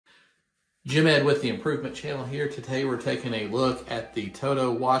Jim Ed with the Improvement Channel here. Today we're taking a look at the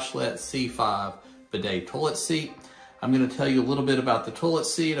TOTO WASHLET C5 bidet toilet seat. I'm going to tell you a little bit about the toilet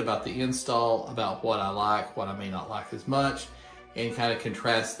seat, about the install, about what I like, what I may not like as much, and kind of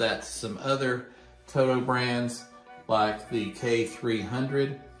contrast that to some other TOTO brands like the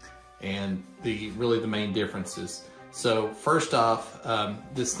K300 and really the main differences. So first off,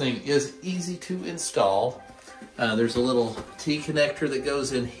 this thing is easy to install. There's a little T connector that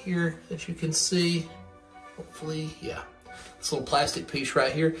goes in here that you can see, hopefully, yeah. This little plastic piece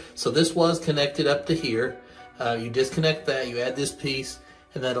right here. So this was connected up to here. You disconnect that, you add this piece,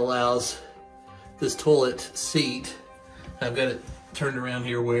 and that allows this toilet seat. I've got it turned around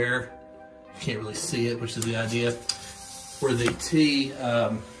here where you can't really see it, which is the idea, where the T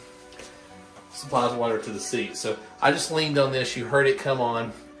supplies water to the seat. So I just leaned on this, you heard it come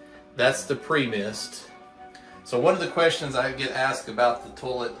on. That's the PREMIST. So one of the questions I get asked about the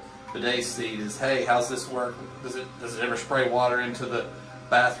toilet bidet seat is, hey, how's this work? Does it ever spray water into the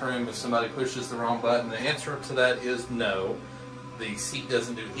bathroom if somebody pushes the wrong button? The answer to that is no. The seat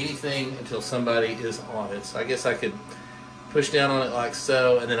doesn't do anything until somebody is on it. So I guess I could push down on it like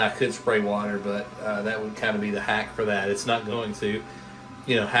so, and then I could spray water, but that would kind of be the hack for that. It's not going to,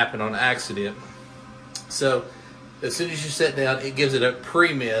 happen on accident. So as soon as you sit down, it gives it a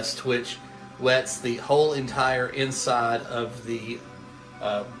pre-mist, which wets the whole entire inside of the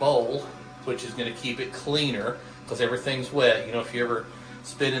bowl, which is going to keep it cleaner because everything's wet. If you ever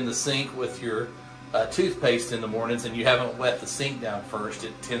spit in the sink with your toothpaste in the mornings and you haven't wet the sink down first,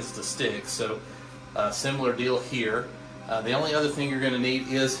 it tends to stick. So similar deal here. The only other thing you're going to need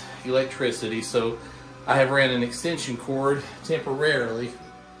is electricity. So I have ran an extension cord temporarily.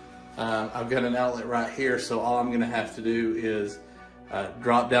 I've got an outlet right here, so all I'm going to have to do is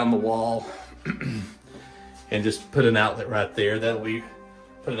drop down the wall and just put an outlet right there.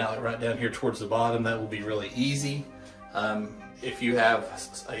 Put an outlet right down here towards the bottom. That will be really easy. If you have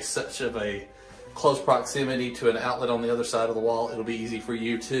such of a close proximity to an outlet on the other side of the wall, it'll be easy for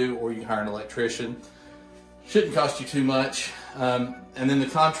you too, or you can hire an electrician. Shouldn't cost you too much. And then the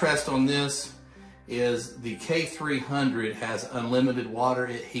contrast on this is the K300 has unlimited water.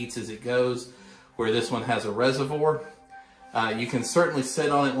 It heats as it goes, where this one has a reservoir. You can certainly sit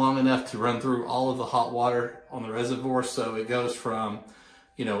on it long enough to run through all of the hot water on the reservoir, so it goes from,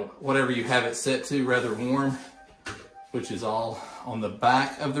 whatever you have it set to, rather warm, which is all on the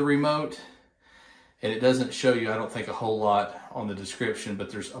back of the remote. And it doesn't show you, I don't think, a whole lot on the description,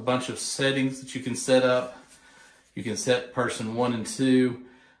 but there's a bunch of settings that you can set up. You can set person 1 and 2. You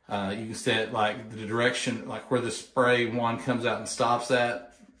can set like the direction, like where the spray wand comes out and stops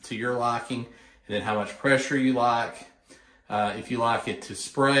at, to your liking, and then how much pressure you like. If you like it to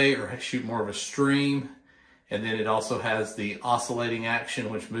spray or shoot more of a stream. And then it also has the oscillating action,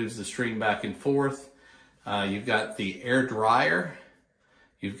 which moves the stream back and forth. You've got the air dryer.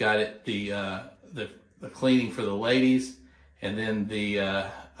 You've got it the cleaning for the ladies, and then the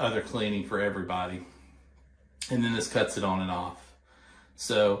other cleaning for everybody. And then this cuts it on and off.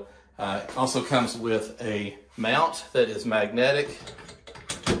 So it also comes with a mount that is magnetic.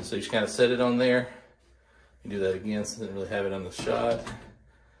 So you just kind of set it on there. You do that again, so I didn't really have it on the shot.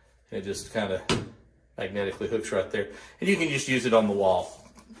 And it just kind of magnetically hooks right there. And you can just use it on the wall.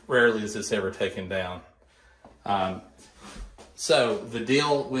 Rarely is this ever taken down. So the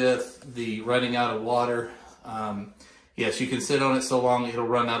deal with the running out of water, yes, you can sit on it so long it'll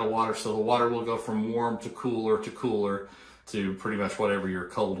run out of water. So the water will go from warm to cooler to pretty much whatever your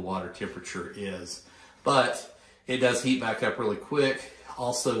cold water temperature is. But it does heat back up really quick.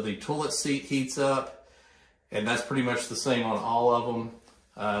 Also, the toilet seat heats up. And that's pretty much the same on all of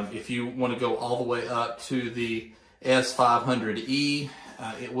them. If you want to go all the way up to the S500E,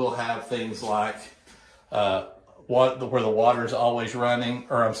 it will have things like where the water is always running,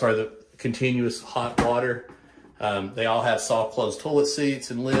 or I'm sorry, the continuous hot water. They all have soft closed toilet seats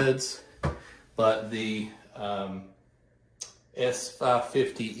and lids, but the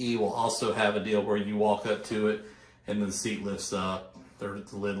S550E will also have a deal where you walk up to it and then the seat lifts up. The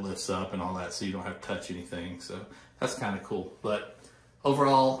lid lifts up and all that, so you don't have to touch anything. So that's kind of cool. But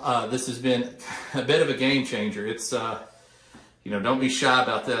overall, this has been a bit of a game changer. It's, don't be shy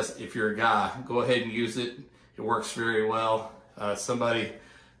about this. If you're a guy, go ahead and use it. It works very well. Somebody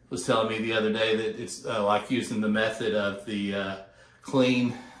was telling me the other day that it's like using the method of the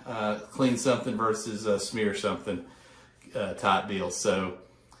clean something versus smear something type deal. So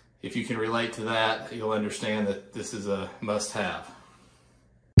if you can relate to that, you'll understand that this is a must-have.